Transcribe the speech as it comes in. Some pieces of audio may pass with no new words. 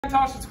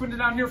Santosh, it's Quinton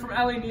down here from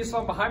LA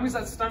Nissan. Behind me is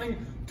that stunning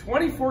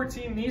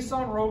 2014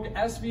 Nissan Rogue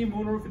SV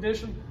Moonroof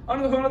Edition.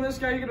 Under the hood on this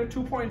guy, you get a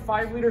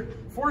 2.5 liter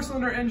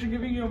 4-cylinder engine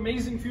giving you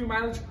amazing fuel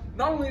mileage.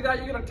 Not only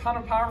that, you get a ton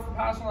of power for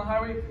passing on the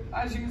highway.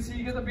 As you can see,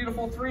 you get the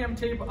beautiful 3M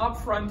tape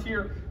up front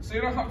here, so you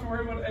don't have to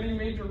worry about any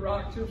major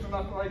rock chips or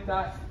nothing like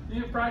that.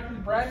 You get practically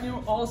brand new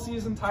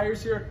all-season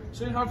tires here,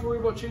 so you don't have to worry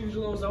about changing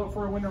those out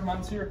for winter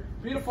months here.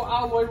 Beautiful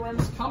alloy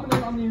rims coming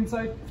in on the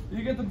inside.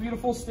 You get the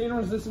beautiful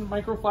stain-resistant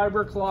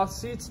microfiber cloth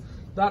seats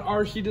that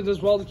are heated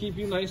as well to keep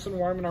you nice and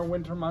warm in our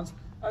winter months.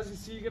 As you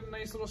see, you get a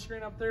nice little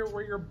screen up there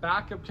where your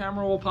backup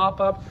camera will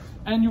pop up,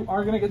 and you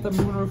are gonna get the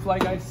moonroof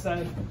like I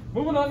said.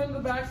 Moving on into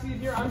the back seat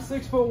here, I'm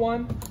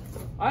 6'1".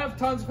 I have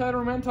tons of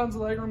headroom and tons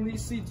of legroom.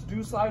 These seats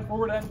do slide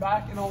forward and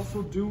back and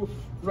also do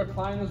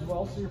recline as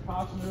well, so your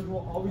passengers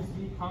will always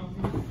be comfy.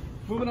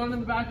 Moving on in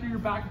the back here, your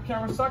backup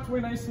camera tucked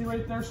away nicely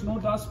right there, so no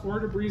dust or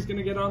debris is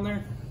gonna get on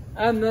there.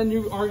 And then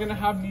you are gonna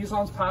have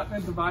Nissan's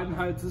patented divide and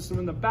hide system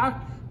in the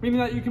back, meaning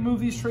that you can move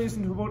these trays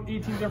into about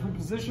 18 different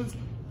positions,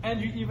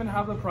 and you even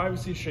have the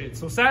privacy shade.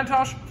 So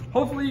Santosh,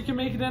 hopefully you can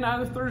make it in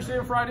either Thursday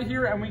or Friday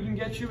here, and we can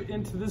get you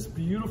into this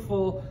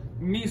beautiful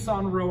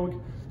Nissan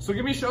Rogue. So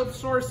give me a shout at the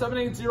store,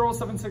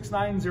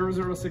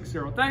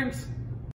 780-769-0060. Thanks.